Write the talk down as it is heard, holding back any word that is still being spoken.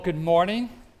Good morning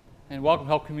and welcome to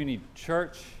Help Community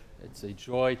Church. It's a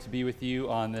joy to be with you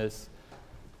on this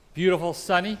beautiful,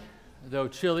 sunny, though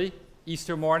chilly,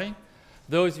 Easter morning.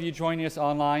 Those of you joining us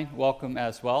online, welcome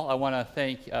as well. I want to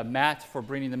thank Matt for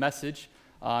bringing the message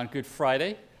on Good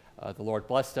Friday. The Lord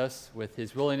blessed us with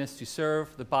his willingness to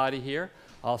serve the body here.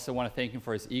 I also want to thank him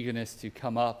for his eagerness to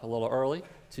come up a little early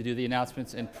to do the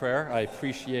announcements and prayer. I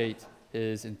appreciate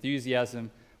his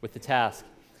enthusiasm with the task.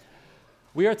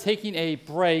 We are taking a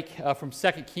break from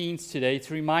 2 Kings today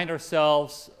to remind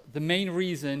ourselves the main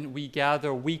reason we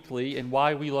gather weekly and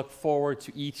why we look forward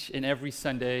to each and every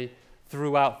Sunday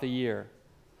throughout the year.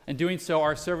 In doing so,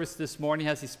 our service this morning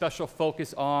has a special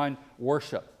focus on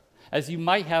worship. As you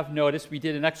might have noticed, we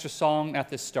did an extra song at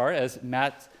the start, as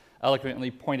Matt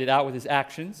eloquently pointed out with his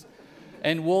actions.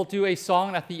 And we'll do a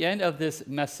song at the end of this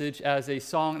message as a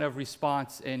song of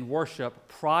response and worship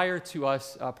prior to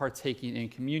us partaking in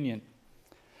communion.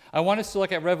 I want us to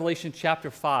look at Revelation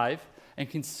chapter 5 and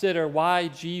consider why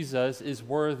Jesus is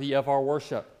worthy of our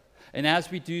worship. And as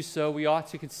we do so, we ought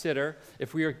to consider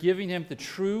if we are giving him the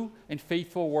true and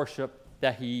faithful worship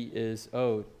that he is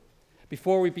owed.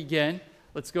 Before we begin,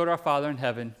 let's go to our Father in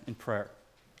heaven in prayer.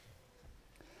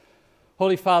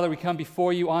 Holy Father, we come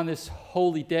before you on this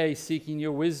holy day seeking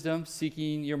your wisdom,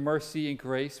 seeking your mercy and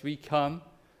grace. We come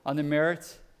on the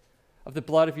merit of the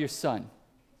blood of your Son.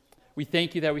 We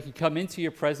thank you that we can come into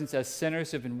your presence as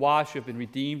sinners who have been washed, who have been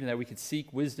redeemed, and that we can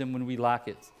seek wisdom when we lack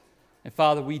it. And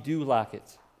Father, we do lack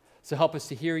it. So help us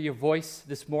to hear your voice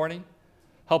this morning.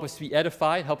 Help us to be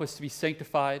edified. Help us to be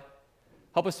sanctified.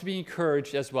 Help us to be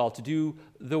encouraged as well to do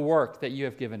the work that you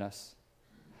have given us.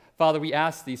 Father, we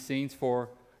ask these things for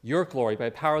your glory by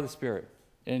the power of the Spirit.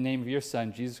 In the name of your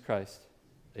Son, Jesus Christ.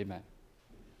 Amen.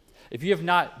 If you have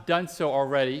not done so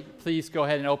already, please go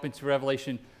ahead and open to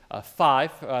Revelation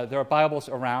 5. There are Bibles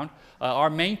around. Our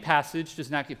main passage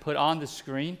does not get put on the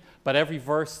screen, but every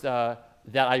verse that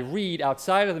I read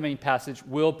outside of the main passage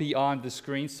will be on the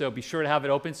screen, so be sure to have it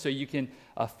open so you can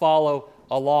follow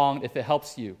along if it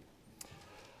helps you.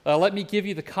 Let me give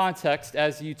you the context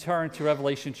as you turn to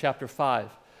Revelation chapter 5.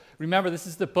 Remember, this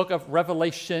is the book of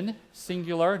Revelation,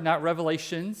 singular, not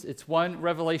Revelations. It's one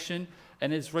revelation,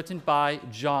 and it's written by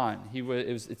John.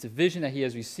 It's a vision that he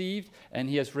has received, and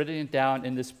he has written it down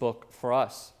in this book for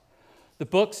us. The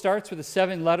book starts with the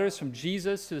 7 letters from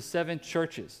Jesus to the 7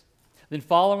 churches. Then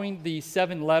following the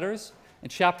 7 letters, in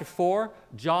chapter 4,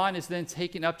 John is then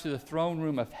taken up to the throne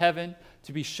room of heaven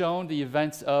to be shown the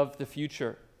events of the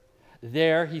future.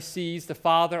 There he sees the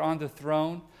Father on the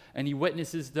throne, and he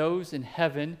witnesses those in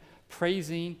heaven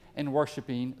praising and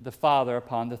worshiping the Father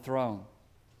upon the throne.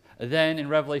 Then in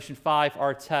Revelation 5,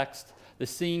 our text, the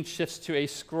scene shifts to a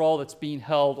scroll that's being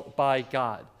held by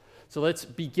God. So let's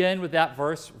begin with that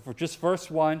verse, for just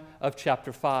verse 1 of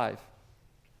chapter 5.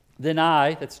 Then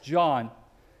I, that's John,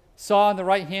 saw on the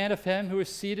right hand of him who is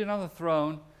seated on the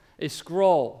throne a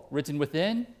scroll written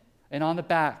within and on the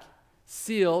back,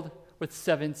 sealed with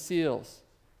 7 seals.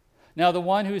 Now the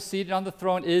one who is seated on the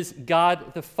throne is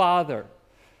God the Father,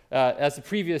 as the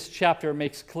previous chapter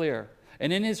makes clear.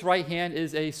 And in his right hand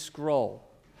is a scroll.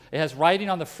 It has writing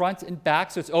on the front and back,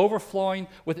 so it's overflowing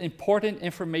with important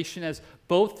information as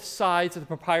both sides of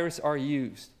the papyrus are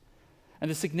used. And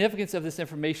the significance of this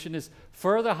information is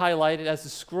further highlighted as the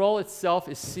scroll itself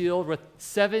is sealed with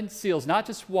 7 seals, not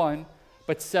just one,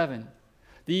 but 7.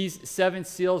 These 7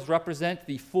 seals represent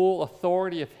the full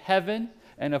authority of heaven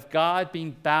and of God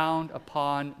being bound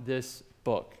upon this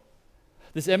book.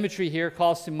 This imagery here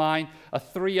calls to mind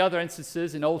 3 other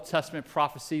instances in Old Testament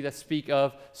prophecy that speak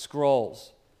of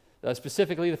scrolls.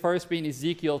 Specifically, the first being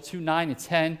Ezekiel 2:9 and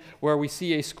 10, where we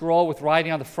see a scroll with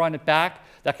writing on the front and back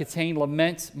that contain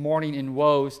lament, mourning, and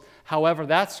woes. However,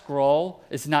 that scroll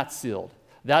is not sealed.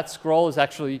 That scroll is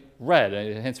actually read,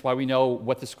 hence why we know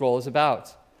what the scroll is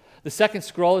about. The second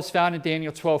scroll is found in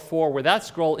Daniel 12:4, where that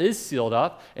scroll is sealed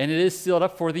up, and it is sealed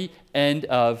up for the end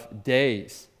of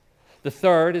days. The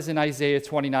third is in Isaiah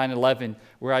 29:11,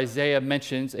 where Isaiah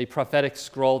mentions a prophetic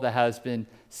scroll that has been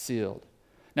sealed.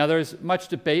 Now, there's much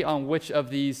debate on which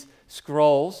of these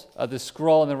scrolls, the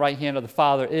scroll in the right hand of the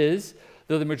Father is,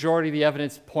 though the majority of the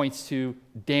evidence points to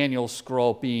Daniel's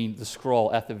scroll being the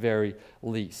scroll at the very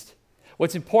least.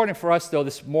 What's important for us, though,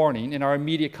 this morning, in our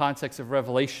immediate context of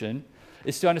Revelation,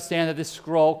 is to understand that this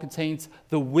scroll contains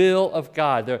the will of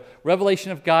God, the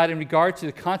revelation of God in regard to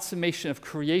the consummation of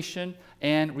creation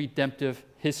and redemptive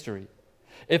history.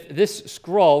 If this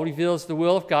scroll reveals the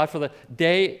will of God for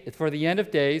the end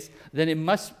of days, then it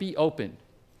must be opened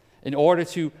in order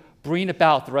to bring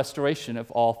about the restoration of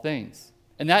all things.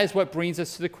 And that is what brings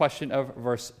us to the question of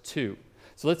verse 2.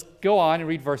 So let's go on and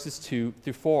read verses 2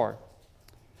 through 4.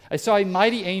 I saw a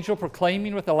mighty angel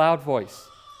proclaiming with a loud voice,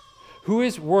 "Who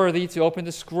is worthy to open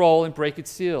the scroll and break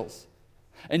its seals?"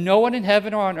 And no one in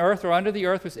heaven or on earth or under the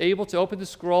earth was able to open the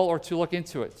scroll or to look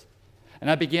into it. And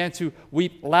I began to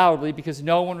weep loudly because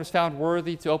no one was found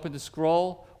worthy to open the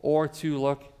scroll or to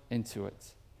look into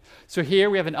it. So here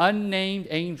we have an unnamed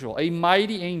angel, a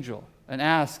mighty angel, and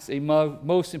asks a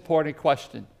most important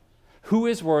question. Who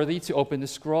is worthy to open the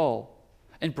scroll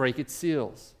and break its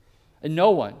seals? And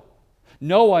no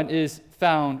one is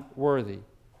found worthy.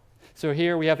 So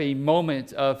here we have a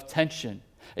moment of tension,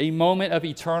 a moment of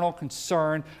eternal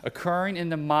concern occurring in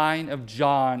the mind of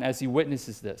John as he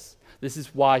witnesses this. This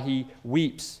is why he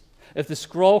weeps. If the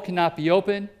scroll cannot be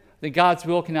opened, then God's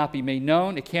will cannot be made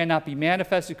known. It cannot be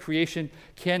manifested. Creation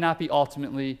cannot be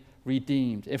ultimately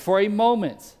redeemed. And for a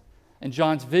moment, in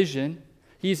John's vision,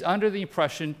 he's under the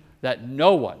impression that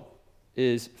no one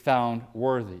is found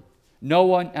worthy. No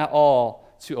one at all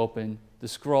to open the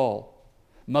scroll.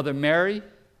 Mother Mary,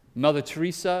 Mother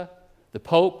Teresa, the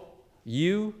Pope,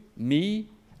 you, me,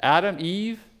 Adam,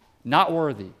 Eve, not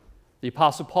worthy. The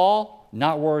Apostle Paul,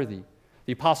 not worthy.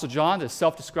 The Apostle John, the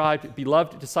self-described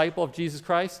beloved disciple of Jesus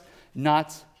Christ,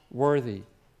 not worthy.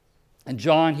 And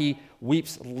John, he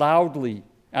weeps loudly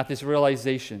at this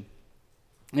realization.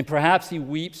 And perhaps he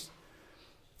weeps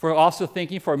for also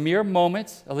thinking for a mere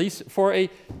moment, at least for a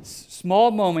small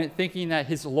moment, thinking that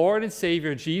his Lord and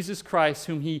Savior, Jesus Christ,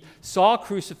 whom he saw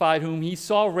crucified, whom he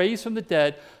saw raised from the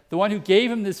dead, the one who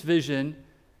gave him this vision,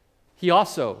 he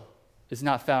also is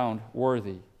not found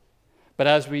worthy. But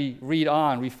as we read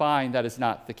on, we find that is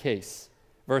not the case.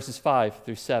 Verses 5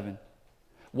 through 7.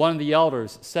 One of the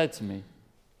elders said to me,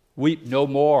 "Weep no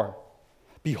more.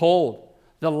 Behold,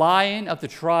 the Lion of the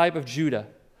tribe of Judah,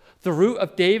 the root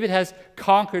of David, has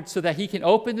conquered so that he can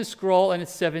open the scroll and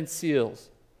its 7 seals.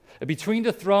 And between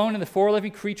the throne and the 4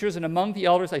 living creatures and among the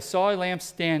elders I saw a lamb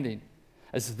standing,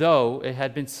 as though it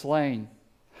had been slain,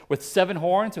 with 7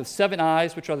 horns, with 7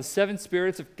 eyes, which are the 7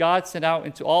 spirits of God sent out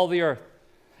into all the earth.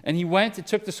 And he went and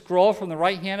took the scroll from the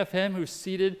right hand of him who was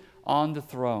seated on the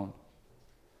throne."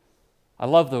 I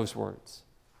love those words.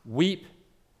 Weep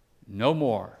no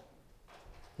more.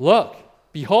 Look,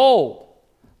 behold,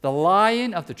 the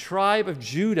Lion of the tribe of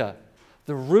Judah,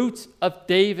 the root of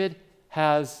David,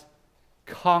 has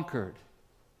conquered.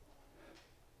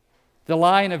 The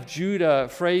Lion of Judah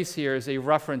phrase here is a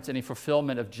reference and a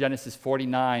fulfillment of Genesis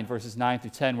 49, verses 9 through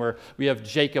 10, where we have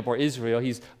Jacob, or Israel.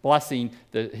 He's blessing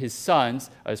his sons,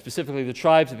 specifically the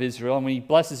tribes of Israel. And when he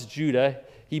blesses Judah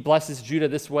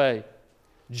this way.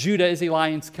 "Judah is a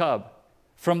lion's cub.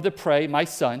 From the prey, my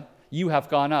son, you have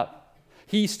gone up.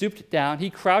 He stooped down, he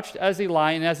crouched as a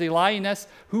lion, as a lioness,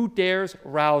 who dares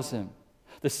rouse him?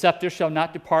 The scepter shall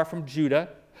not depart from Judah,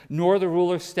 nor the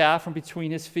ruler's staff from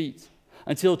between his feet,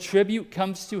 until tribute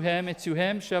comes to him, and to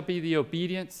him shall be the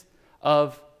obedience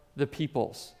of the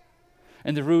peoples."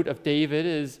 And the root of David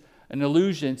is an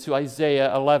allusion to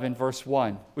Isaiah 11, verse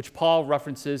 1, which Paul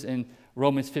references in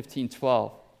Romans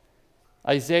 15:12.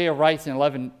 Isaiah writes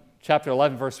in chapter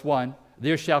 11, verse 1,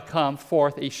 "There shall come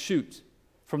forth a shoot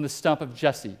from the stump of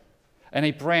Jesse, and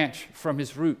a branch from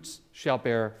his roots shall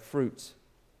bear fruit."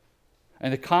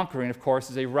 And the conquering, of course,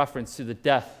 is a reference to the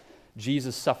death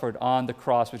Jesus suffered on the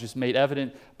cross, which is made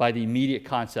evident by the immediate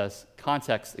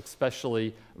context,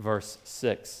 especially verse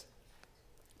 6.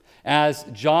 As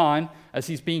John, as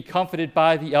he's being comforted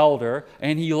by the elder,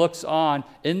 and he looks on,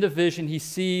 in the vision he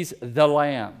sees the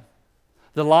Lamb,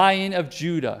 the Lion of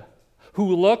Judah,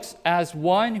 who looks as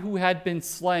one who had been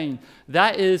slain.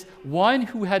 That is, one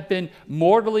who had been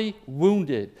mortally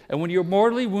wounded. And when you're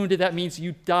mortally wounded, that means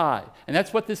you die. And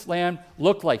that's what this lamb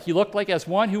looked like. He looked like as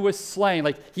one who was slain.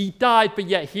 Like he died, but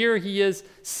yet here he is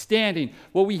standing.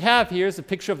 What we have here is a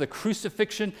picture of the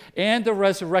crucifixion and the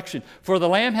resurrection. For the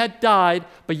lamb had died,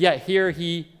 but yet here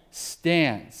he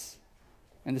stands.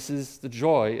 And this is the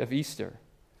joy of Easter.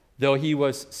 Though he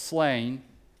was slain,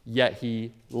 yet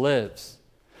he lives.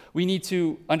 We need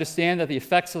to understand that the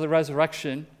effects of the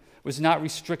resurrection was not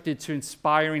restricted to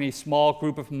inspiring a small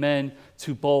group of men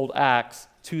to bold acts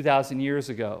 2,000 years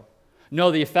ago.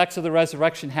 No, the effects of the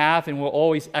resurrection have and will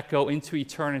always echo into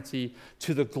eternity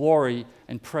to the glory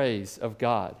and praise of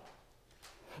God.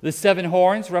 The 7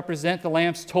 horns represent the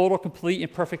Lamb's total, complete,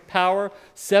 and perfect power.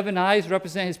 7 eyes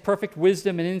represent his perfect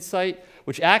wisdom and insight,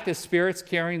 which act as spirits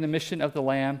carrying the mission of the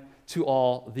Lamb to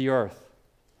all the earth.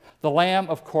 The Lamb,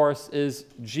 of course, is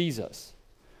Jesus.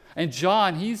 And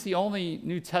John, he's the only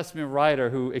New Testament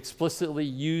writer who explicitly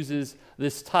uses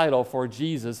this title for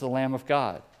Jesus, the Lamb of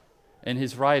God, in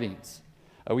his writings.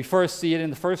 We first see it in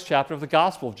the first chapter of the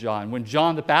Gospel of John, when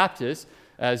John the Baptist,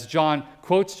 as John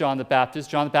quotes John the Baptist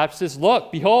says,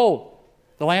 "Look, behold,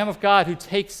 the Lamb of God who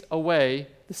takes away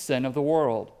the sin of the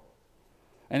world.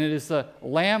 And it is the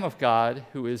Lamb of God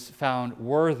who is found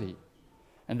worthy.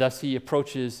 And thus he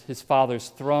approaches his Father's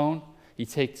throne. He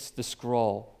takes the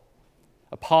scroll.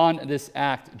 Upon this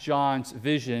act, John's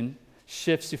vision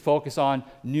shifts to focus on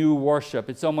new worship.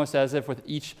 It's almost as if with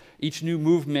each new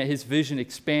movement, his vision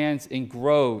expands and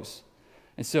grows.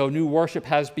 And so new worship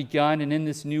has begun, and in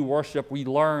this new worship, we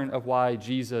learn of why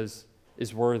Jesus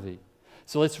is worthy.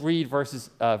 So let's read verse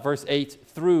 8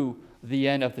 through the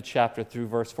end of the chapter, through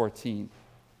verse 14.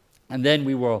 And then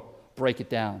we will break it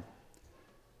down.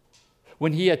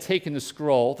 When he had taken the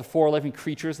scroll, the 4 living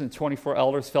creatures and the 24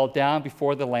 elders fell down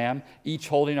before the Lamb, each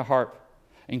holding a harp,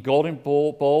 and golden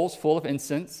bowls full of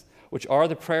incense, which are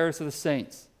the prayers of the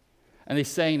saints. And they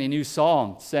sang a new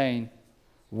song, saying,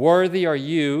 "Worthy are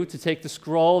you to take the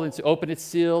scroll and to open its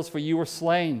seals, for you were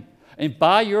slain. And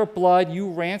by your blood you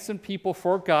ransomed people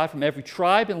for God from every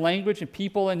tribe and language and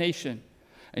people and nation.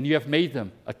 And you have made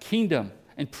them a kingdom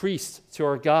and priests to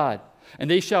our God. And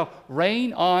they shall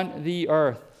reign on the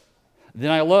earth."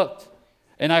 Then I looked,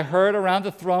 and I heard around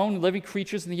the throne, the living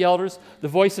creatures and the elders, the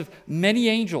voice of many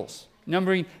angels,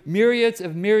 numbering myriads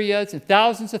of myriads and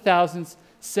thousands of thousands,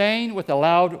 saying with a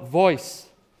loud voice,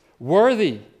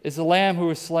 "Worthy is the Lamb who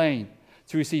was slain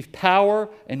to receive power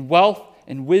and wealth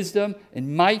and wisdom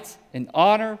and might and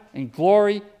honor and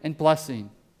glory and blessing."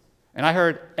 And I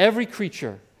heard every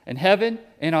creature in heaven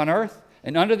and on earth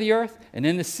and under the earth and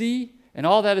in the sea and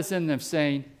all that is in them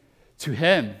saying, "To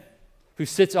him who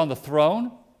sits on the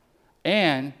throne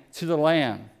and to the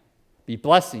Lamb be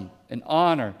blessing and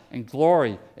honor and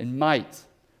glory and might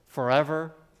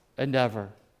forever and ever."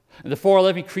 And the 4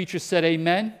 living creatures said,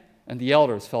 "Amen," and the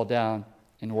elders fell down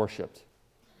and worshiped.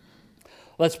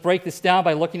 Let's break this down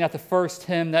by looking at the first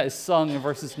hymn that is sung in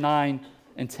verses 9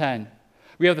 and 10.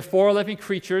 We have the 4 living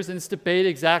creatures, and it's debated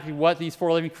exactly what these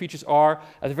 4 living creatures are.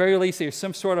 At the very least, they are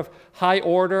some sort of high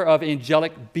order of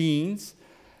angelic beings.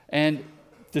 And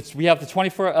we have the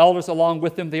 24 elders along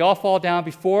with them. They all fall down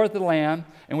before the Lamb,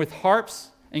 and with harps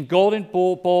and golden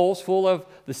bowls full of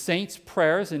the saints'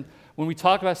 prayers. And when we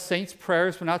talk about saints'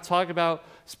 prayers, we're not talking about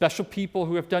special people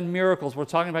who have done miracles. We're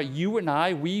talking about you and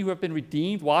I, we who have been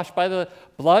redeemed, washed by the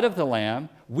blood of the Lamb.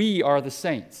 We are the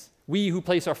saints. We who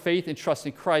place our faith and trust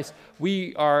in Christ,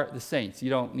 we are the saints. You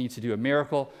don't need to do a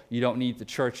miracle. You don't need the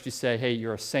church to say, "Hey,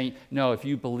 you're a saint." No, if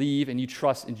you believe and you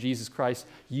trust in Jesus Christ,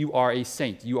 you are a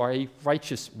saint. You are a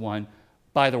righteous one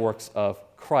by the works of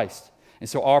Christ. And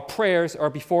so our prayers are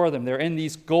before them. They're in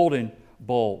these golden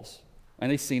bowls. And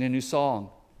they sing a new song.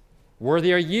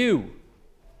 "Worthy are you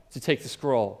to take the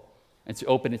scroll and to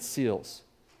open its seals."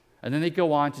 And then they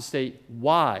go on to state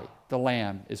why the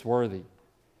Lamb is worthy.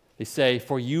 They say,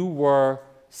 "For you were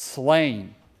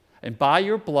slain, and by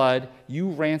your blood you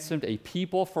ransomed a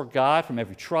people for God from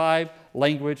every tribe,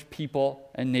 language, people,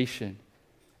 and nation.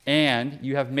 And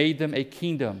you have made them a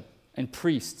kingdom and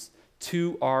priests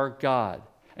to our God,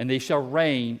 and they shall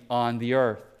reign on the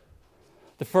earth."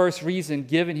 The first reason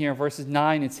given here in verses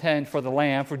 9 and 10 for the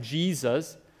Lamb, for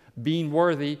Jesus being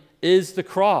worthy, is the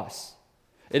cross.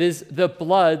 It is the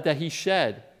blood that he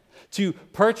shed to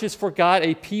purchase for God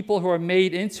a people who are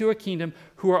made into a kingdom,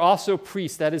 who are also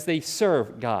priests, that is, they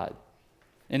serve God.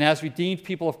 And as redeemed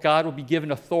people of God will be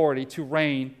given authority to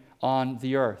reign on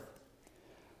the earth.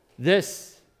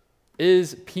 This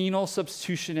is penal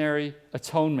substitutionary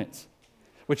atonement,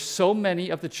 which so many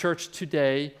of the church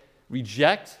today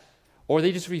reject, or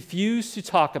they just refuse to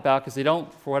talk about because they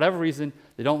don't, for whatever reason,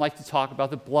 they don't like to talk about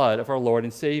the blood of our Lord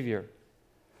and Savior.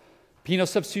 Penal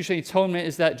substitutionary atonement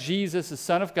is that Jesus, the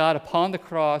Son of God, upon the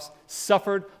cross,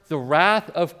 suffered the wrath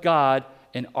of God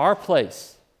in our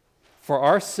place for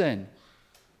our sin.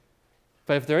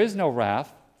 But if there is no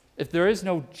wrath, if there is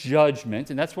no judgment,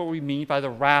 and that's what we mean by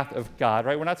the wrath of God,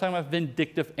 right? We're not talking about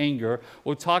vindictive anger.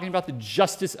 We're talking about the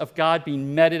justice of God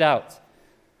being meted out.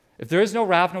 If there is no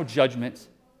wrath, no judgment,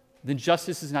 then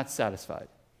justice is not satisfied.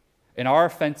 And our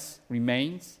offense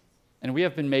remains, and we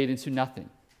have been made into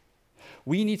nothing.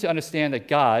 We need to understand that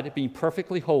God, being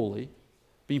perfectly holy,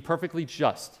 being perfectly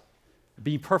just,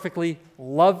 being perfectly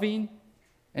loving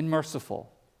and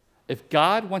merciful, if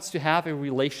God wants to have a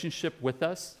relationship with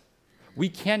us, we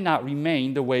cannot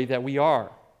remain the way that we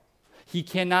are. He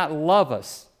cannot love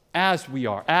us as we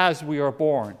are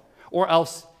born, or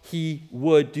else he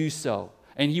would do so.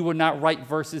 And he would not write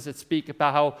verses that speak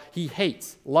about how he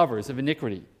hates lovers of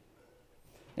iniquity.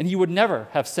 And he would never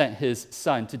have sent his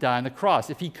Son to die on the cross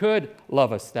if he could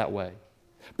love us that way.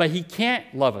 But he can't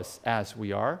love us as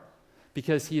we are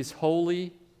because he is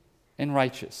holy and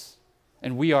righteous,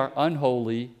 and we are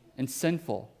unholy and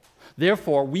sinful.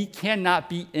 Therefore, we cannot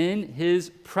be in his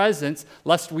presence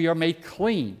lest we are made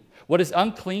clean. What is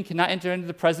unclean cannot enter into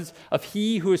the presence of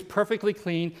he who is perfectly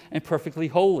clean and perfectly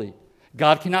holy.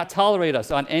 God cannot tolerate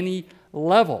us on any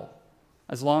level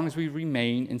as long as we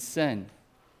remain in sin.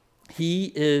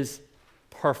 He is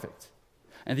perfect.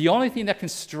 And the only thing that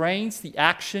constrains the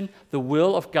action, the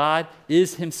will of God,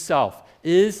 is himself,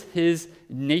 is his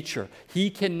nature. He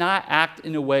cannot act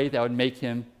in a way that would make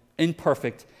him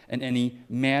imperfect in any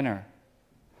manner.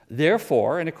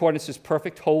 Therefore, in accordance to his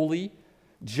perfect, holy,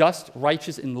 just,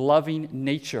 righteous, and loving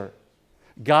nature,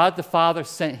 God the Father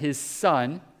sent his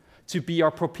Son to be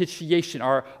our propitiation,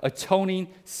 our atoning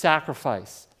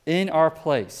sacrifice in our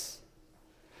place.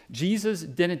 Jesus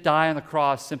didn't die on the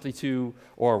cross simply to,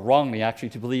 or wrongly actually,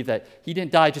 to believe that he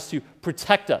didn't die just to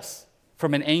protect us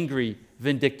from an angry,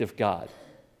 vindictive God.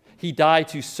 He died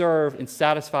to serve and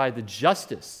satisfy the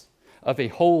justice of a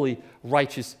holy,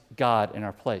 righteous God in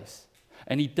our place.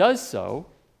 And he does so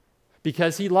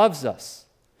because he loves us.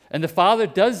 And the Father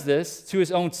does this to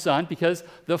his own Son because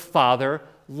the Father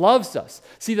loves us.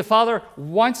 See, the Father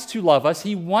wants to love us.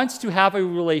 He wants to have a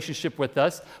relationship with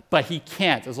us, but he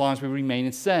can't as long as we remain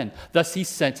in sin. Thus, he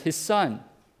sent his Son.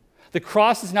 The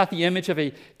cross is not the image of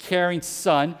a caring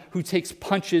son who takes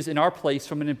punches in our place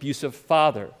from an abusive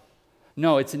father.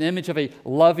 No, it's an image of a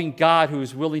loving God who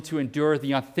is willing to endure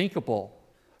the unthinkable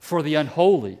for the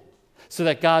unholy, so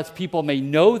that God's people may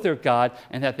know their God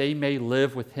and that they may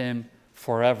live with him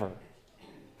forever.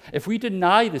 If we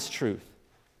deny this truth,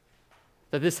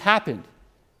 that this happened,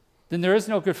 then there is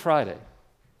no Good Friday.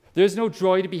 There is no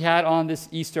joy to be had on this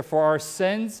Easter, for our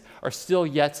sins are still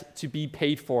yet to be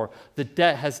paid for. The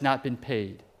debt has not been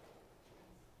paid.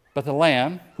 But the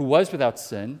Lamb, who was without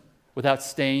sin, without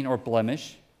stain or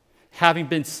blemish, having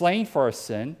been slain for our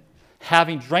sin,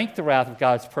 having drank the wrath of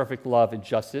God's perfect love and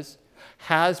justice,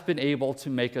 has been able to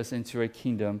make us into a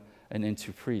kingdom and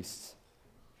into priests.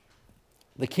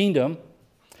 The kingdom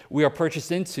we are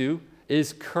purchased into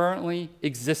is currently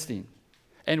existing,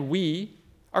 and we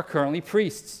are currently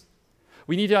priests.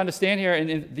 We need to understand here,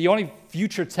 and the only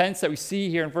future tense that we see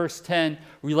here in verse 10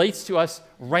 relates to us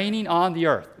reigning on the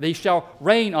earth. They shall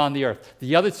reign on the earth.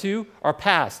 The other two are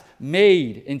past,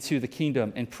 made into the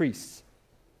kingdom and priests.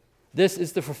 This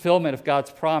is the fulfillment of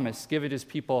God's promise given to his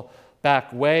people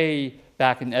way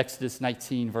back in Exodus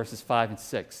 19, verses 5 and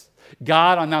 6.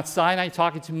 God on Mount Sinai,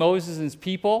 talking to Moses and his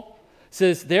people,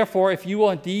 says, therefore, if you will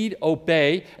indeed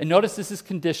obey, and notice this is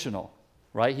conditional,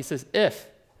 right? He says, if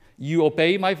you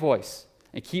obey my voice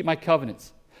and keep my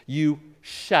covenants, you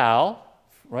shall,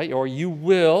 right, or you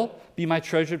will be my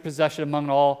treasured possession among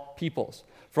all peoples.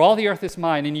 For all the earth is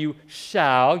mine, and you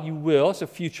will, so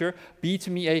future, be to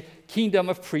me a kingdom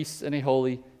of priests and a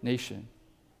holy nation.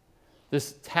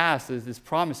 This task, this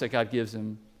promise that God gives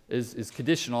him is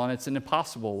conditional, and it's an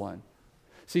impossible one.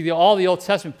 See, all the Old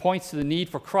Testament points to the need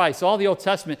for Christ. All the Old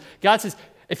Testament, God says,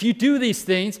 if you do these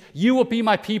things, you will be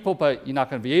my people, but you're not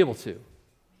going to be able to.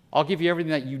 I'll give you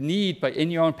everything that you need, but in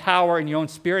your own power, in your own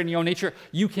spirit, in your own nature,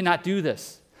 you cannot do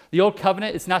this. The old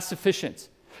covenant is not sufficient.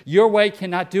 Your way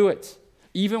cannot do it.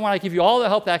 Even when I give you all the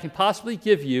help that I can possibly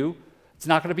give you, it's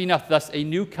not going to be enough. Thus, a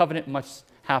new covenant must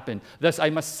happen. Thus, I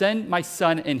must send my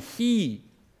Son, and he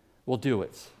will do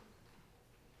it.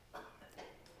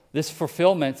 This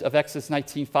fulfillment of Exodus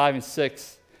 19, 5 and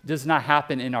 6 does not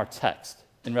happen in our text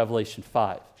in Revelation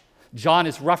 5. John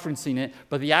is referencing it,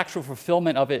 but the actual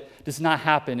fulfillment of it does not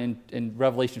happen in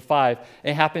Revelation 5.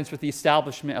 It happens with the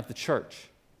establishment of the church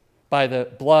by the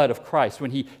blood of Christ.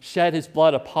 When he shed his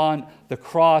blood upon the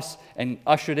cross and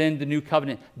ushered in the new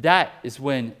covenant, that is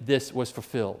when this was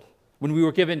fulfilled. When we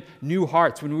were given new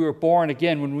hearts, when we were born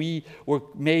again, when we were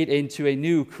made into a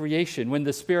new creation, when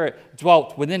the Spirit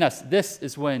dwelt within us, this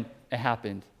is when it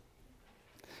happened.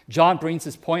 John brings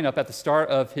this point up at the start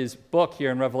of his book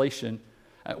here in Revelation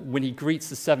when he greets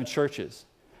the seven churches.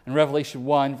 In Revelation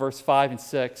 1, verse 5 and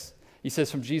 6, he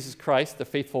says, from Jesus Christ, the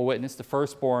faithful witness, the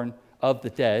firstborn of the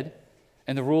dead,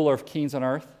 and the ruler of kings on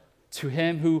earth, to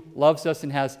him who loves us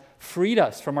and has freed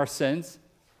us from our sins.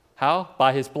 How?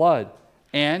 By his blood.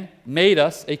 And made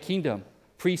us a kingdom,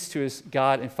 priests to his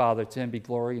God and Father. To him be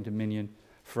glory and dominion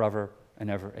forever and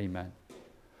ever. Amen.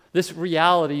 This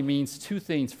reality means two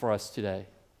things for us today.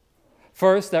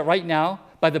 First, that right now,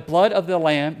 by the blood of the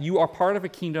Lamb, you are part of a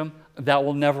kingdom that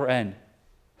will never end.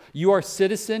 You are a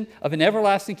citizen of an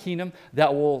everlasting kingdom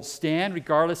that will stand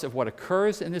regardless of what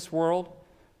occurs in this world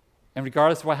and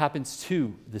regardless of what happens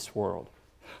to this world.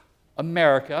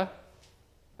 America,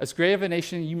 as great of a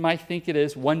nation you might think it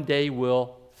is, one day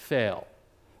will fail,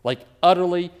 like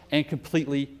utterly and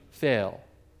completely fail.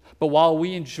 But while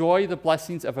we enjoy the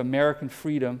blessings of American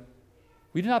freedom,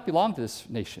 We do not belong to this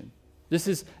nation. This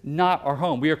is not our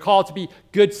home. We are called to be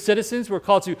good citizens. We're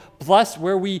called to bless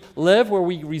where we live, where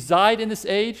we reside in this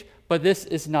age, but this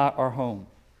is not our home.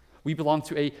 We belong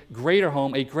to a greater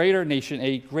home, a greater nation,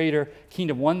 a greater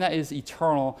kingdom, one that is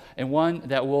eternal and one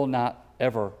that will not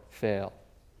ever fail.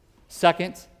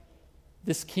 Second,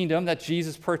 this kingdom that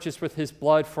Jesus purchased with his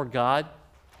blood for God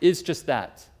is just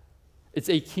that. It's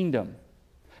a kingdom,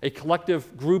 a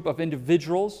collective group of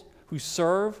individuals who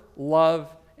serve,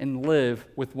 love, and live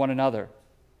with one another.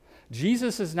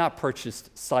 Jesus has not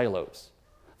purchased silos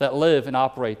that live and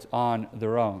operate on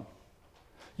their own.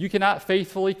 You cannot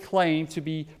faithfully claim to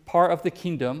be part of the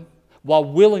kingdom while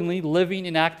willingly living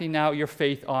and acting out your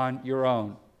faith on your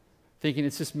own, thinking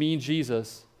it's just me and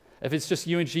Jesus. If it's just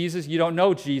you and Jesus, you don't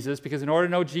know Jesus, because in order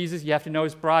to know Jesus, you have to know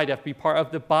his bride. You have to be part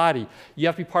of the body. You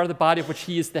have to be part of the body of which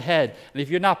he is the head. And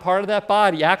if you're not part of that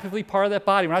body, actively part of that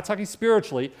body, we're not talking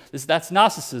spiritually, that's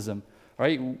Gnosticism,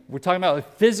 right? We're talking about a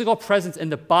physical presence in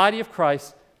the body of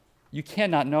Christ. You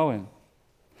cannot know him.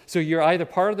 So you're either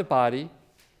part of the body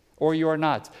or you are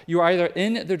not. You are either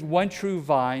in the one true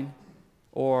vine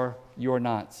or you are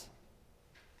not.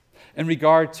 In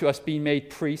regard to us being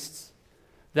made priests,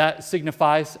 that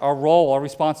signifies our role, our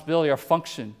responsibility, our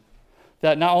function.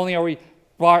 That not only are we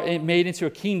made into a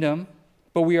kingdom,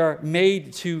 but we are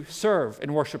made to serve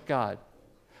and worship God.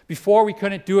 Before we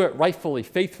couldn't do it rightfully,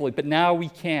 faithfully, but now we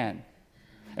can.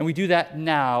 And we do that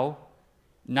now,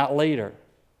 not later.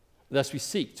 Thus we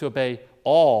seek to obey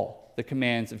all the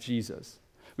commands of Jesus.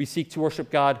 We seek to worship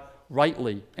God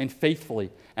rightly and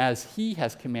faithfully as he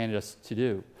has commanded us to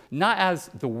do. Not as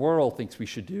the world thinks we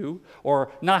should do, or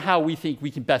not how we think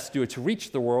we can best do it to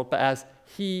reach the world, but as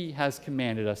he has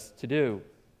commanded us to do.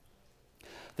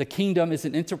 The kingdom is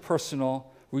an interpersonal,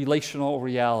 relational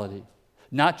reality,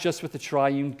 not just with the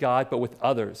triune God, but with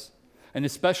others, and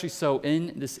especially so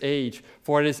in this age,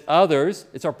 for it is others,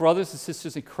 it's our brothers and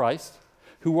sisters in Christ,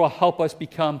 who will help us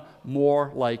become more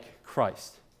like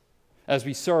Christ as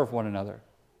we serve one another,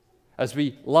 as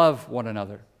we love one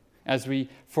another, as we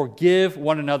forgive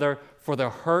one another for the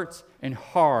hurt and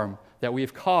harm that we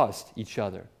have caused each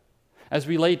other, as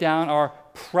we lay down our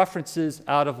preferences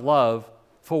out of love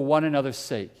for one another's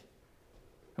sake.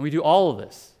 And we do all of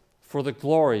this for the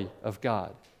glory of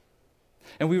God.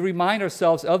 And we remind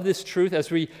ourselves of this truth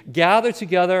as we gather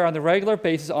together on the regular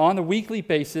basis, on the weekly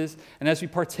basis, and as we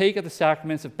partake of the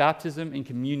sacraments of baptism and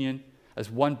communion as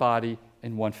one body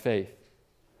and one faith.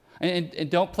 And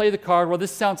don't play the card, well,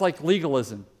 this sounds like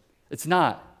legalism. It's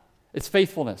not. It's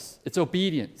faithfulness. It's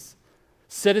obedience.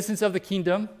 Citizens of the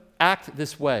kingdom act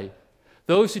this way.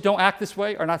 Those who don't act this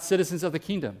way are not citizens of the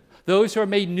kingdom. Those who are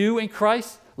made new in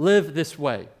Christ live this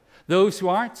way. Those who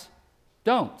aren't,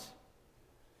 don't.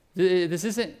 This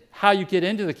isn't how you get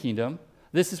into the kingdom.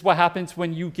 This is what happens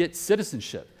when you get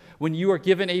citizenship. When you are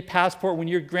given a passport, when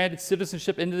you're granted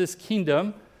citizenship into this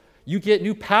kingdom, you get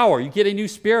new power. You get a new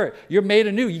spirit. You're made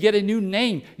anew. You get a new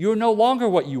name. You're no longer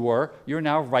what you were. You're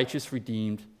now righteous,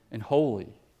 redeemed, and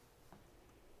holy.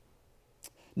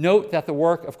 Note that the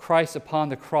work of Christ upon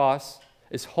the cross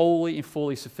is wholly and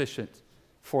fully sufficient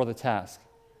for the task.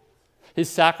 His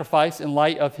sacrifice in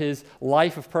light of his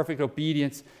life of perfect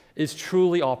obedience is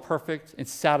truly all perfect and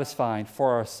satisfying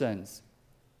for our sins.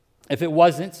 If it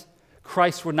wasn't,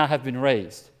 Christ would not have been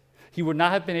raised. He would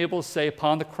not have been able to say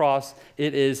upon the cross,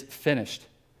 it is finished.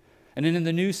 And then in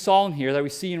the new song here that we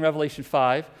see in Revelation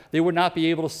 5, they would not be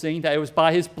able to sing that it was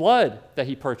by his blood that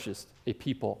he purchased a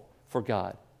people for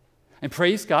God. And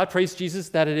praise God, praise Jesus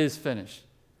that it is finished.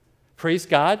 Praise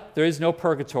God, there is no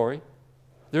purgatory.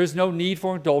 There is no need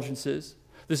for indulgences.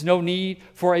 There's no need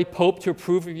for a pope to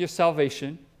approve of your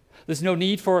salvation. There's no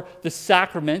need for the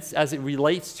sacraments as it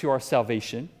relates to our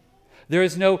salvation. There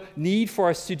is no need for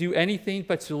us to do anything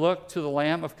but to look to the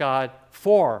Lamb of God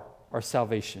for our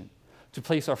salvation, to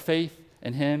place our faith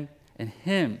in him and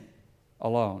him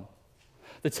alone.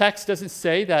 The text doesn't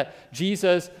say that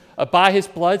Jesus, by his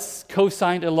blood,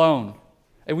 co-signed a loan,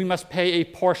 and we must pay a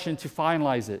portion to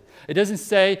finalize it. It doesn't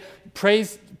say,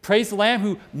 praise the Lamb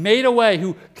who made a way,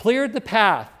 who cleared the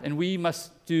path, and we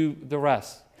must do the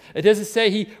rest. It doesn't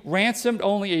say he ransomed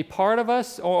only a part of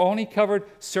us or only covered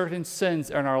certain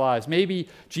sins in our lives. Maybe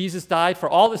Jesus died for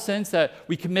all the sins that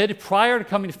we committed prior to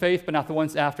coming to faith, but not the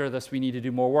ones after, thus we need to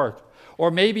do more work. Or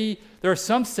maybe there are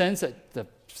some sins that the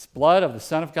blood of the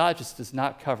Son of God just does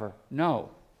not cover.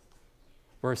 No.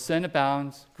 Where sin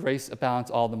abounds, grace abounds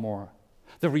all the more.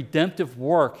 The redemptive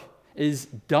work is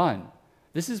done.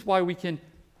 This is why we can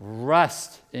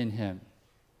rest in him.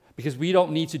 Because we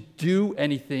don't need to do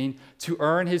anything to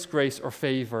earn his grace or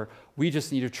favor. We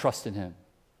just need to trust in him.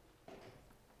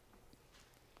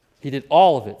 He did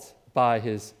all of it by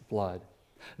his blood.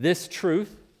 This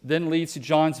truth then leads to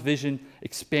John's vision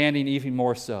expanding even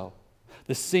more so.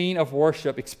 The scene of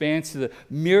worship expands to the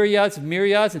myriads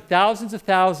and thousands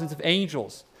of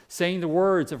angels saying the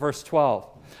words of verse 12.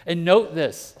 And note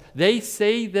this, they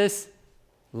say this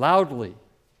loudly.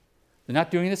 They're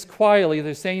not doing this quietly,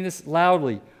 they're saying this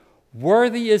loudly.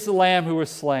 Worthy is the Lamb who was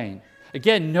slain.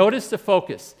 Again, notice the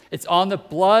focus. It's on the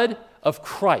blood of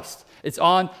Christ. It's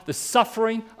on the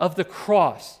suffering of the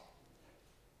cross.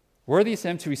 Worthy is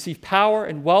him to receive power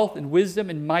and wealth and wisdom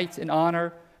and might and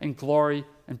honor and glory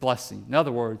and blessing. In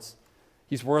other words,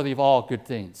 he's worthy of all good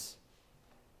things.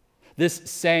 This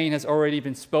saying has already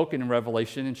been spoken in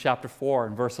Revelation in chapter 4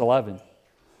 and verse 11.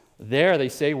 There they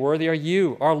say, worthy are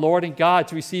you, our Lord and God,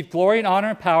 to receive glory and honor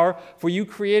and power, for you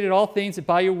created all things, and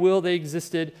by your will they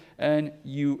existed and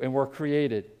were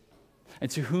created.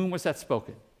 And to whom was that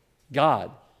spoken?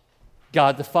 God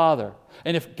the Father.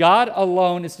 And if God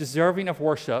alone is deserving of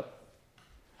worship,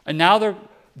 and now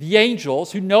the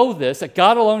angels who know this, that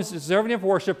God alone is deserving of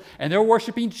worship, and they're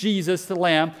worshiping Jesus, the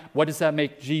Lamb, what does that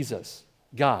make Jesus?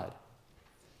 God.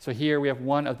 So here we have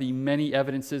one of the many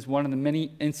evidences, one of the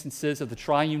many instances of the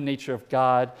triune nature of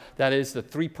God, that is, the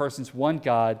three persons, one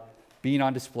God, being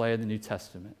on display in the New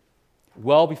Testament,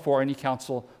 well before any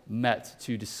council met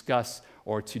to discuss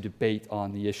or to debate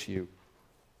on the issue.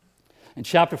 In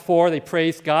chapter 4, they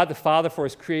praise God the Father for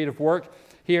his creative work.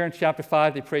 Here in chapter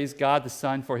 5, they praise God the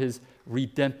Son for his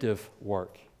redemptive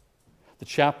work. The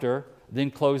chapter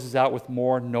then closes out with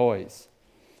more noise.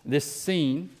 This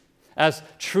scene, as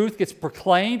truth gets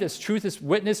proclaimed, as truth is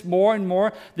witnessed more and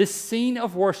more, this scene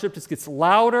of worship just gets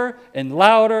louder and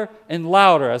louder and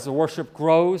louder as the worship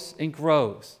grows and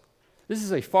grows. This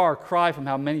is a far cry from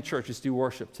how many churches do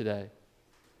worship today,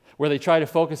 where they try to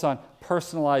focus on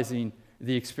personalizing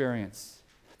the experience.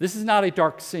 This is not a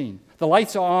dark scene. The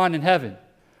lights are on in heaven,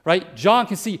 right? John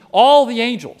can see all the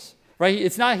angels, right?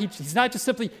 He's not just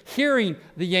simply hearing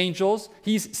the angels,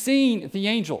 he's seeing the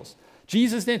angels.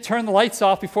 Jesus didn't turn the lights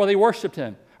off before they worshiped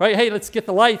him, right? Hey, let's get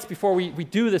the lights before we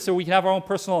do this so we can have our own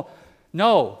personal.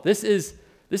 No, this is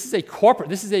a corporate,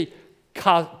 this is a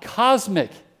cosmic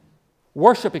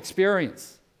worship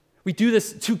experience. We do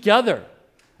this together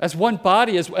as one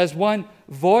body, as one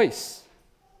voice.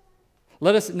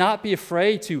 Let us not be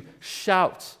afraid to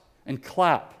shout and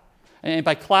clap. And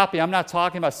by clapping, I'm not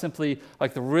talking about simply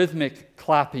like the rhythmic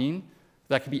clapping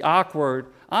that can be awkward.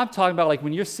 I'm talking about like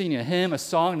when you're singing a hymn, a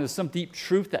song, and there's some deep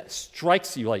truth that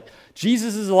strikes you, like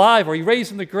Jesus is alive, or he raised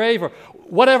from the grave, or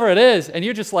whatever it is, and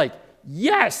you're just like,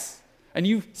 yes! And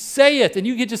you say it, and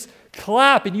you can just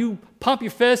clap, and you pump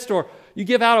your fist, or you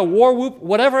give out a war whoop,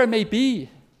 whatever it may be.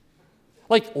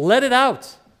 Like, let it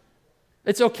out.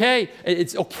 It's okay.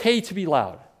 It's okay to be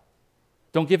loud.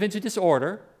 Don't give in to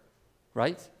disorder,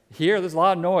 right? Here, there's a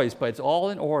lot of noise, but it's all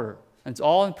in order, and it's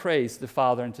all in praise to the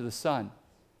Father and to the Son.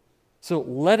 So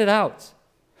let it out.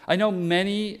 I know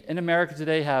many in America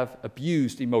today have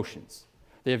abused emotions.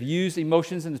 They have used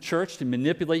emotions in the church to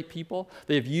manipulate people.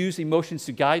 They have used emotions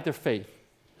to guide their faith.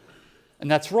 And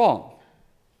that's wrong.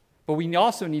 But we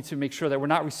also need to make sure that we're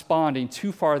not responding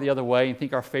too far the other way and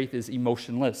think our faith is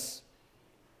emotionless.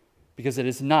 Because it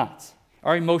is not.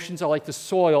 Our emotions are like the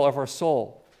soil of our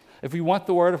soul. If we want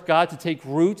the Word of God to take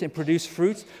root and produce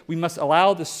fruits, we must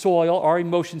allow the soil, our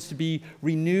emotions, to be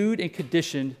renewed and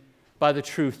conditioned by the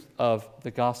truth of the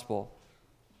gospel.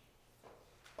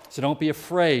 So don't be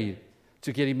afraid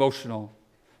to get emotional.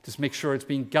 Just make sure it's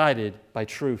being guided by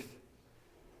truth.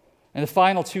 In the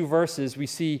final two verses, we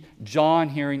see John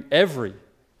hearing every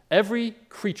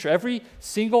creature, every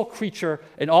single creature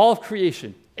in all of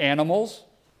creation, animals,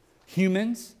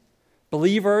 humans,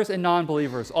 believers and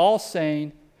non-believers, all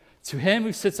saying, to him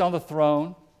who sits on the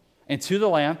throne and to the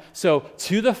Lamb, so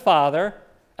to the Father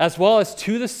as well as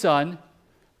to the Son,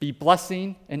 be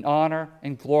blessing and honor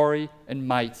and glory and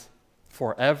might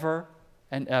forever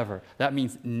and ever. That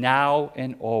means now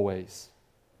and always.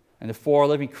 And the four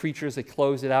living creatures, they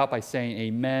close it out by saying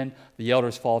amen. The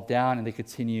elders fall down and they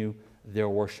continue their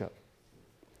worship.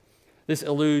 This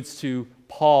alludes to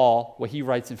Paul, what he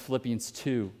writes in Philippians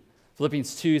 2.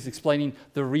 Philippians 2 is explaining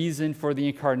the reason for the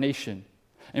incarnation.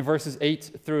 In verses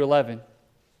 8 through 11,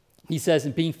 he says,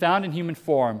 "And being found in human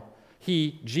form,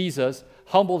 he, Jesus,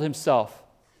 humbled himself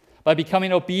by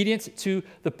becoming obedient to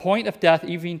the point of death,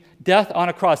 even death on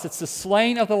a cross." It's the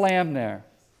slaying of the Lamb there.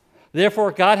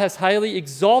 "Therefore, God has highly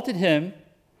exalted him."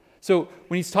 So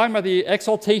when he's talking about the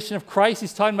exaltation of Christ,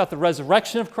 he's talking about the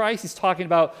resurrection of Christ. He's talking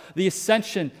about the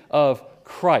ascension of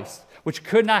Christ, which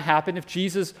could not happen if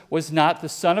Jesus was not the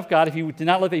Son of God, if he did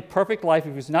not live a perfect life,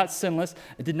 if he was not sinless,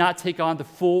 and did not take on the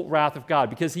full wrath of God.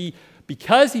 Because he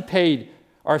paid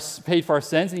paid for our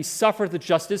sins, and he suffered the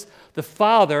justice. The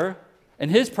Father, in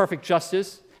his perfect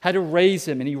justice, had to raise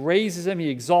him, and he raises him, he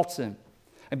exalts him,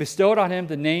 and bestowed on him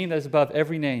the name that is above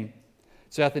every name,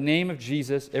 so at the name of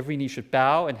Jesus, every knee should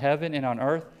bow in heaven and on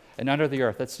earth and under the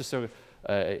earth. That's just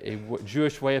a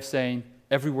Jewish way of saying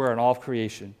everywhere in all of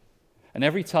creation. And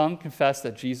every tongue confess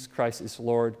that Jesus Christ is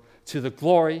Lord, to the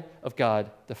glory of God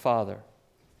the Father.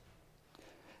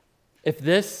 If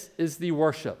this is the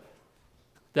worship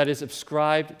that is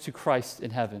ascribed to Christ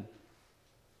in heaven,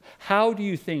 how do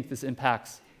you think this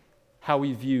impacts how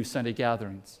we view Sunday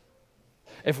gatherings?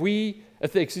 If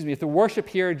the worship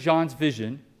here in John's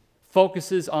vision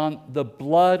focuses on the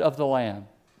blood of the Lamb,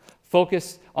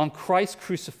 focused on Christ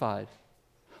crucified,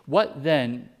 what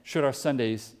then should our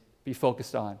Sundays be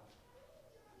focused on?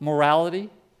 Morality?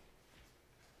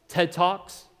 TED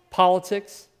Talks?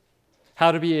 Politics?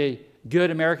 How to be a good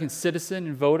American citizen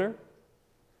and voter?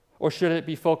 Or should it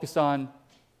be focused on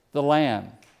the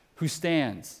Lamb who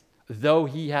stands, though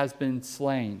he has been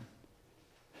slain?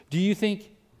 Do you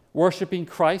think worshiping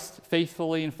Christ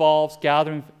faithfully involves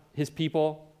gathering his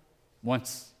people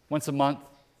once a month?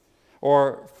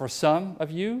 Or for some of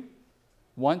you,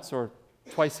 once or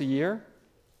twice a year?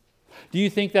 Do you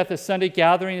think that the Sunday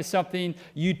gathering is something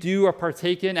you do or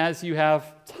partake in as you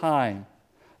have time?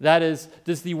 That is,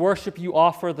 does the worship you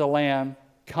offer the Lamb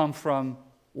come from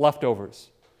leftovers?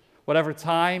 Whatever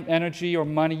time, energy, or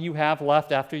money you have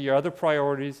left after your other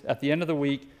priorities at the end of the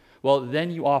week, well,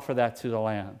 then you offer that to the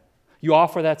Lamb. You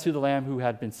offer that to the Lamb who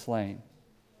had been slain.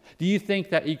 Do you think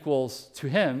that equals to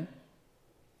him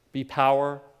be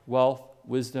power, wealth,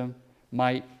 wisdom,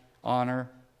 might, honor,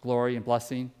 glory, and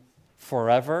blessing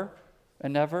forever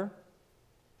and ever?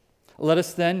 Let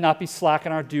us then not be slack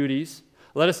in our duties.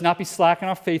 Let us not be slack in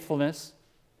our faithfulness.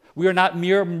 We are not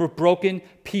mere broken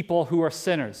people who are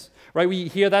sinners. Right? We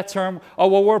hear that term, oh,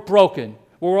 well, we're broken.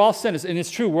 Well, we're all sinners. And it's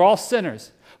true, we're all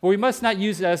sinners. But we must not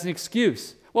use it as an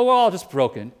excuse. Well, we're all just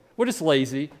broken. We're just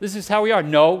lazy. This is how we are.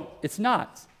 No, it's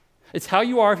not. It's how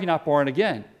you are if you're not born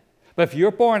again. But if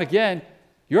you're born again,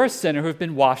 you're a sinner who has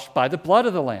been washed by the blood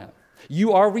of the Lamb.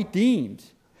 You are redeemed.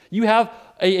 You have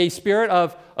a spirit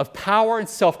of power and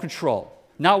self-control,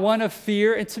 not one of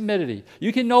fear and timidity.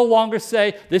 You can no longer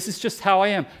say, this is just how I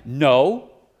am.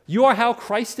 No, you are how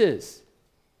Christ is.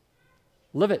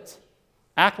 Live it.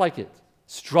 Act like it.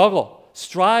 Struggle.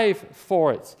 Strive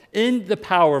for it in the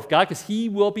power of God, because he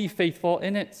will be faithful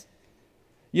in it.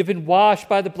 You've been washed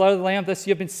by the blood of the Lamb, thus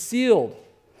you have been sealed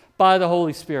by the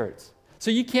Holy Spirit.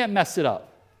 So you can't mess it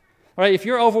up. All right, if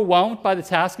you're overwhelmed by the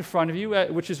task in front of you,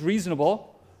 which is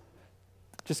reasonable,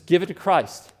 just give it to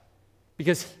Christ,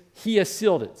 because he has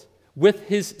sealed it with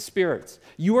his Spirit.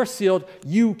 You are sealed.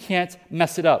 You can't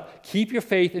mess it up. Keep your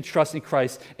faith and trust in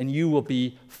Christ, and you will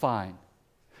be fine.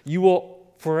 You will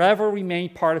forever remain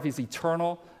part of his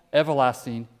eternal,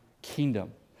 everlasting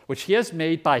kingdom, which he has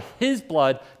made by his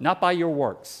blood, not by your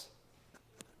works.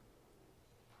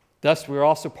 Thus, we are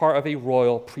also part of a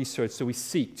royal priesthood, so we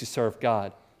seek to serve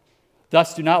God.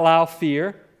 Thus, do not allow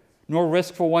fear, nor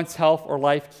risk for one's health or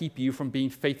life keep you from being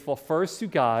faithful first to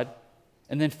God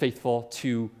and then faithful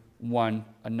to one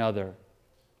another.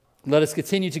 Let us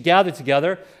continue to gather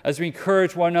together as we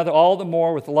encourage one another all the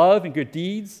more with love and good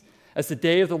deeds as the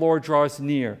day of the Lord draws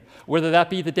near, whether that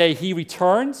be the day he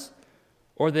returns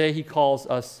or the day he calls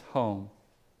us home.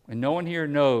 And no one here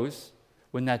knows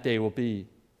when that day will be.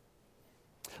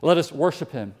 Let us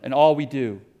worship him in all we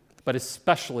do, but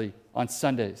especially on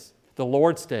Sundays, the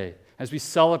Lord's Day, as we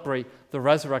celebrate the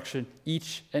resurrection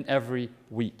each and every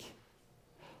week.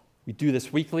 We do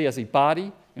this weekly as a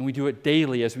body, and we do it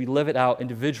daily as we live it out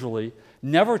individually,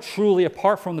 never truly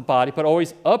apart from the body, but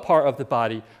always a part of the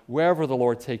body wherever the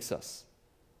Lord takes us.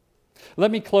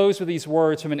 Let me close with these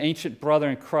words from an ancient brother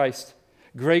in Christ,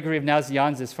 Gregory of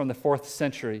Nazianzus from the 4th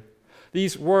century.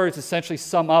 These words essentially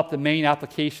sum up the main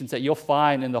applications that you'll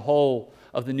find in the whole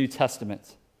of the New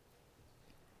Testament.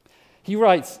 He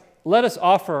writes, "Let us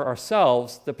offer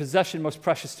ourselves the possession most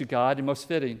precious to God and most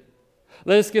fitting.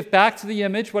 Let us give back to the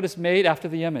image what is made after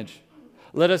the image.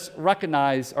 Let us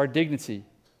recognize our dignity.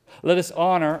 Let us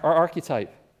honor our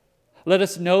archetype. Let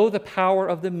us know the power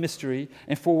of the mystery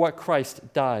and for what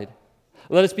Christ died.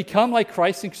 Let us become like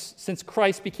Christ since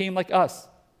Christ became like us.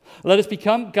 Let us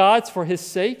become gods for his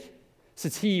sake,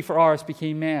 since he for ours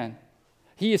became man.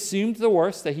 He assumed the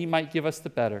worst that he might give us the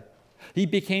better. He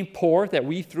became poor that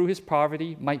we through his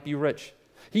poverty might be rich.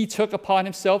 He took upon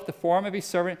himself the form of a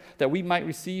servant that we might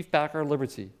receive back our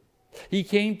liberty. He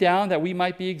came down that we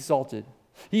might be exalted.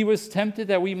 He was tempted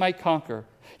that we might conquer.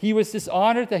 He was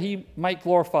dishonored that he might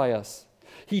glorify us.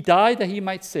 He died that he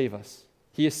might save us.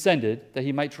 He ascended that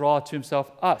he might draw to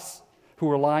himself us, who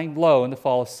were lying low in the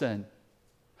fall of sin.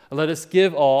 And let us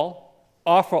give all,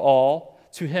 offer all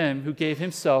to him who gave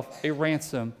himself a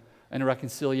ransom and a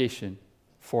reconciliation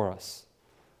for us.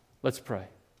 Let's pray.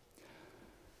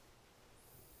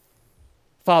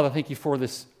 Father, thank you for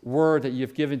this word that you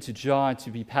have given to John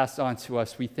to be passed on to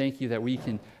us. We thank you that we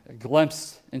can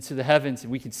glimpse into the heavens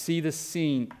and we can see this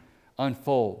scene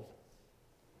unfold.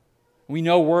 We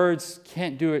know words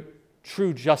can't do it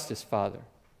true justice, Father.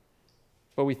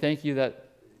 But we thank you that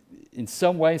in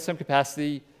some way, in some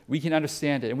capacity, we can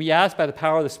understand it. And we ask by the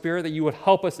power of the Spirit that you would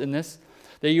help us in this,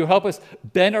 that you would help us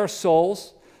bend our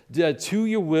souls to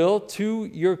your will, to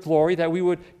your glory, that we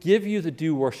would give you the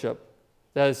due worship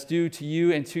that is due to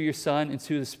you and to your Son and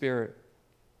to the Spirit.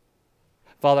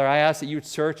 Father, I ask that you would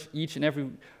search each and every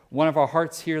one of our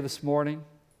hearts here this morning,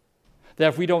 that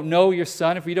if we don't know your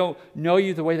Son, if we don't know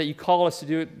you the way that you call us to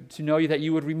do it, to know you, that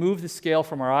you would remove the scale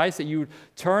from our eyes, that you would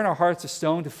turn our hearts of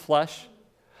stone to flesh,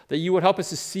 that you would help us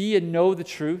to see and know the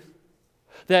truth,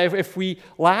 that if we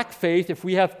lack faith, if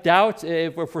we have doubt,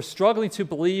 if we're struggling to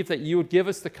believe, that you would give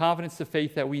us the confidence of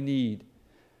faith that we need.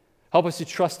 Help us to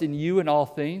trust in you in all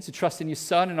things, to trust in your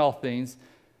Son in all things,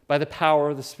 by the power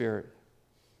of the Spirit.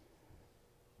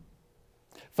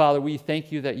 Father, we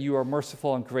thank you that you are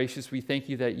merciful and gracious. We thank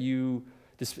you that you,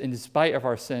 in spite of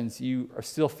our sins, you are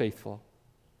still faithful.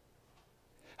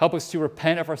 Help us to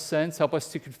repent of our sins. Help us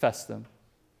to confess them.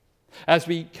 As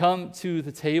we come to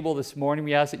the table this morning,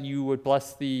 we ask that you would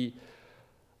bless the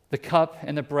cup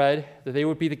and the bread, that they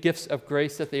would be the gifts of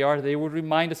grace that they are, that they would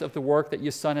remind us of the work that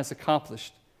your Son has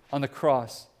accomplished on the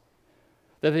cross.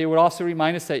 That they would also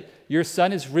remind us that your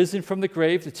Son is risen from the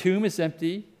grave, the tomb is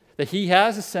empty, that he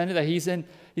has ascended, that he's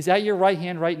at your right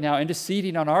hand right now,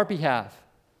 interceding on our behalf.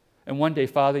 And one day,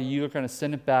 Father, you are going to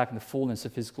send him back in the fullness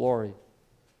of his glory.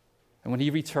 And when he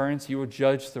returns, he will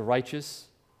judge the righteous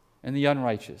and the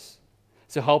unrighteous.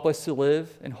 So help us to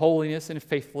live in holiness and in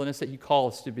faithfulness that you call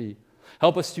us to be.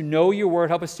 Help us to know your word.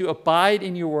 Help us to abide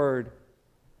in your word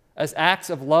as acts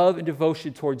of love and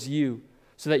devotion towards you,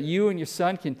 so that you and your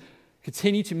Son can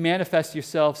continue to manifest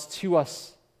yourselves to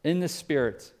us in the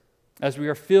Spirit, as we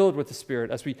are filled with the Spirit,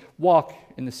 as we walk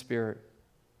in the Spirit.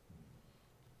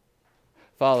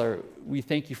 Father, we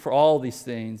thank you for all these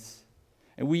things,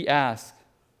 and we ask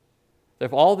that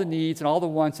of all the needs and all the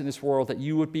wants in this world, that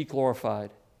you would be glorified,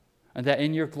 and that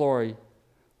in your glory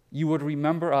you would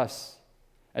remember us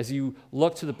as you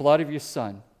look to the blood of your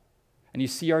Son, and you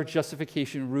see our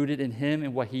justification rooted in him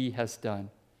and what he has done.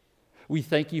 We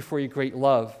thank you for your great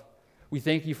love. We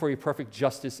thank you for your perfect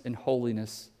justice and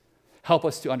holiness. Help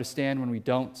us to understand when we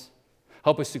don't.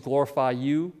 Help us to glorify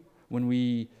you when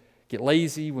we get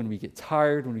lazy, when we get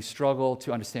tired, when we struggle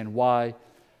to understand why.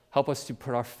 Help us to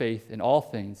put our faith in all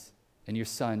things in your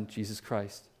Son, Jesus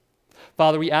Christ.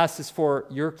 Father, we ask this for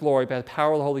your glory by the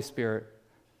power of the Holy Spirit,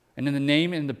 and in the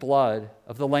name and the blood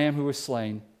of the Lamb who was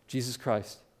slain, Jesus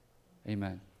Christ.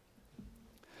 Amen.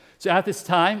 So at this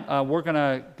time, we're going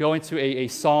to go into a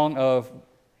song of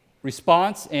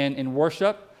response and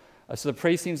worship. So the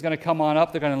praise team is going to come on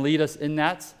up. They're going to lead us in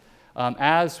that.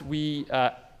 As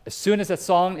soon as that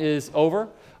song is over,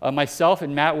 myself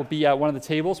and Matt will be at one of the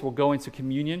tables. We'll go into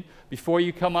communion. Before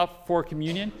you come up for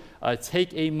communion,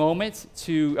 take a moment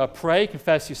to pray,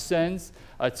 confess your sins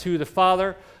to the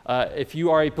Father. If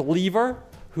you are a believer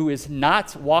who is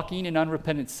not walking in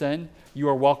unrepentant sin, you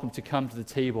are welcome to come to the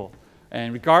table.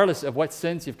 And regardless of what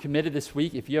sins you've committed this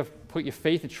week, if you have put your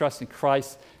faith and trust in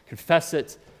Christ, confess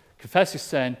it, confess your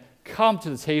sin, come to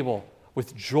the table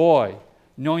with joy,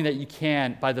 knowing that you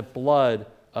can by the blood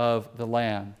of the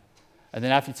Lamb. And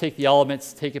then after you take the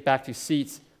elements, take it back to your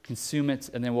seats, consume it,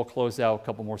 and then we'll close out a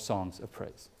couple more songs of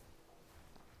praise.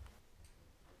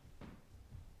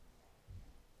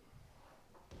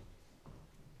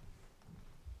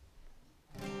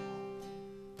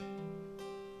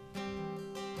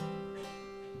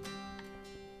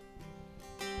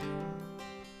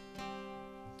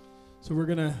 So I'm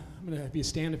gonna have you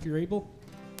stand if you're able.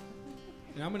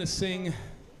 And I'm gonna sing,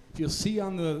 if you'll see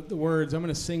on the words, I'm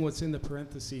gonna sing what's in the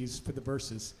parentheses for the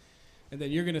verses. And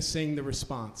then you're gonna sing the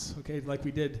response, okay? Like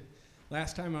we did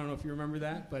last time. I don't know if you remember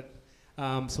that, but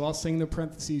so I'll sing the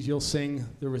parentheses, you'll sing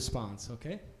the response,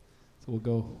 okay? So we'll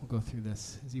go through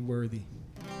this. Is he worthy?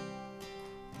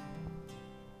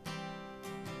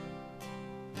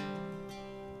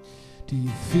 Do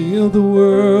you feel the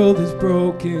world is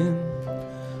broken?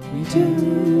 We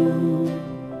do.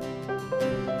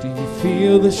 Do you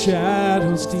feel the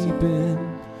shadows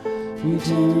deepen? We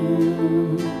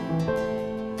do.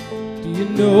 Do you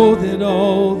know that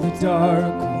all the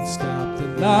dark won't stop the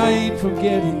light from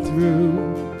getting through?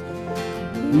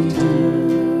 We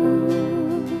do.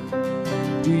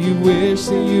 Do you wish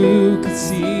that you could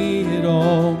see it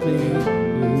all made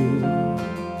new?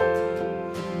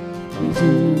 We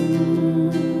do.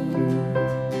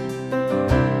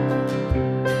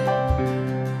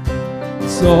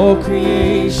 It's all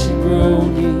creation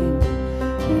groaning.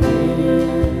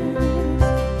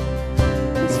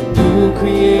 It's a new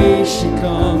creation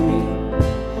coming.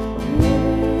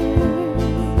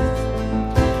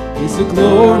 It's the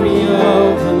glory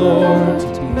of the Lord to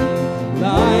be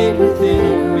light within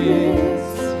our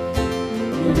midst.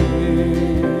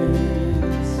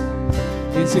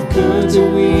 Is it good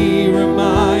that we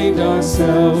remind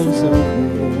ourselves of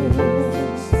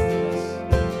this?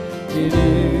 It is.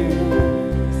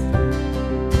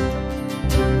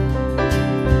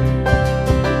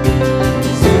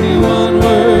 Is anyone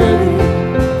worthy?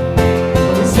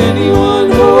 Is anyone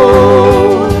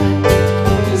whole?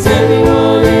 Is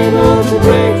anyone able to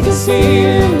break the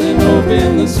seal and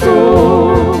open the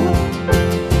scroll?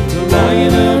 The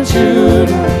Lion of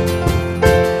Judah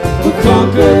who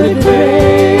conquered the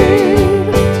grave.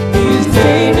 His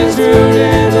name is rooted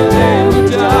and the Lamb who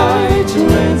died to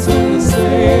ransom the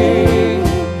slave.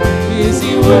 Is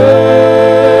he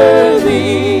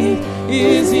worthy?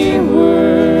 Is he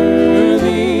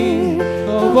worthy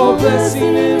of all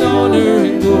blessing and honor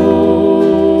and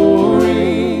glory?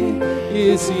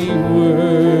 Is he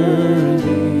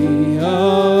worthy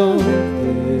of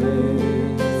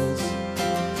this?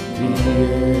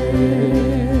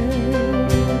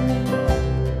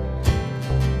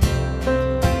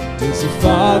 Does the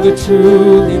Father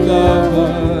truly love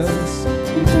us?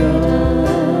 He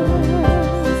does.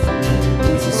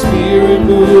 Does the Spirit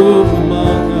move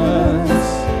among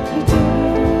us? He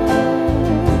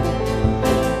does.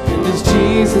 And is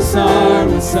Jesus our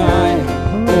Messiah?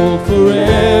 Hold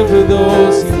forever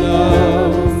those he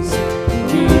loves.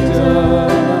 He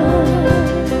does.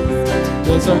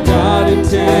 Does our God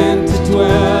intend to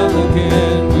dwell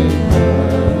again with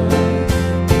us?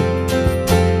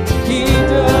 He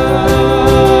does.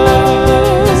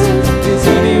 Is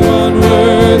anyone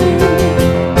worthy?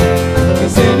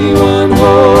 Is anyone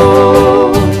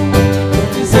whole?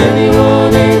 Is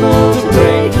anyone able to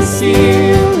break the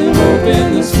seal and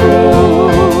open the scroll?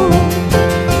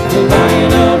 The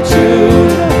Lion of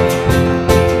Judah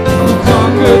who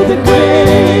conquered the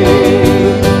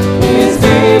grave. His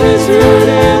name is rooted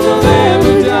and the Lamb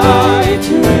who died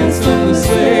to ransom the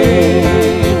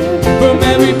slave. From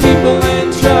every people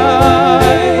and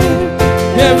tribe,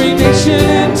 every nation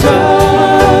and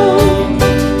tongue,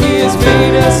 he has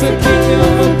made us a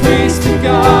kingdom of priests to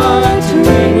God to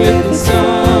reign with the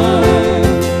Son.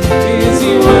 Is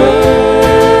he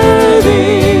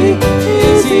worthy?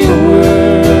 Is he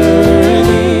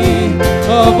worthy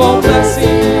of all blessing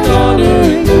and honor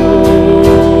and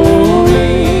glory?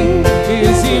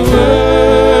 Is he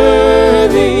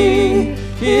worthy?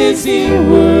 Is he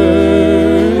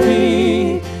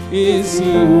worthy? Is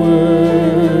he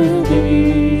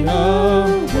worthy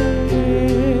of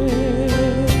this?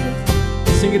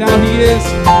 Sing it out, he is.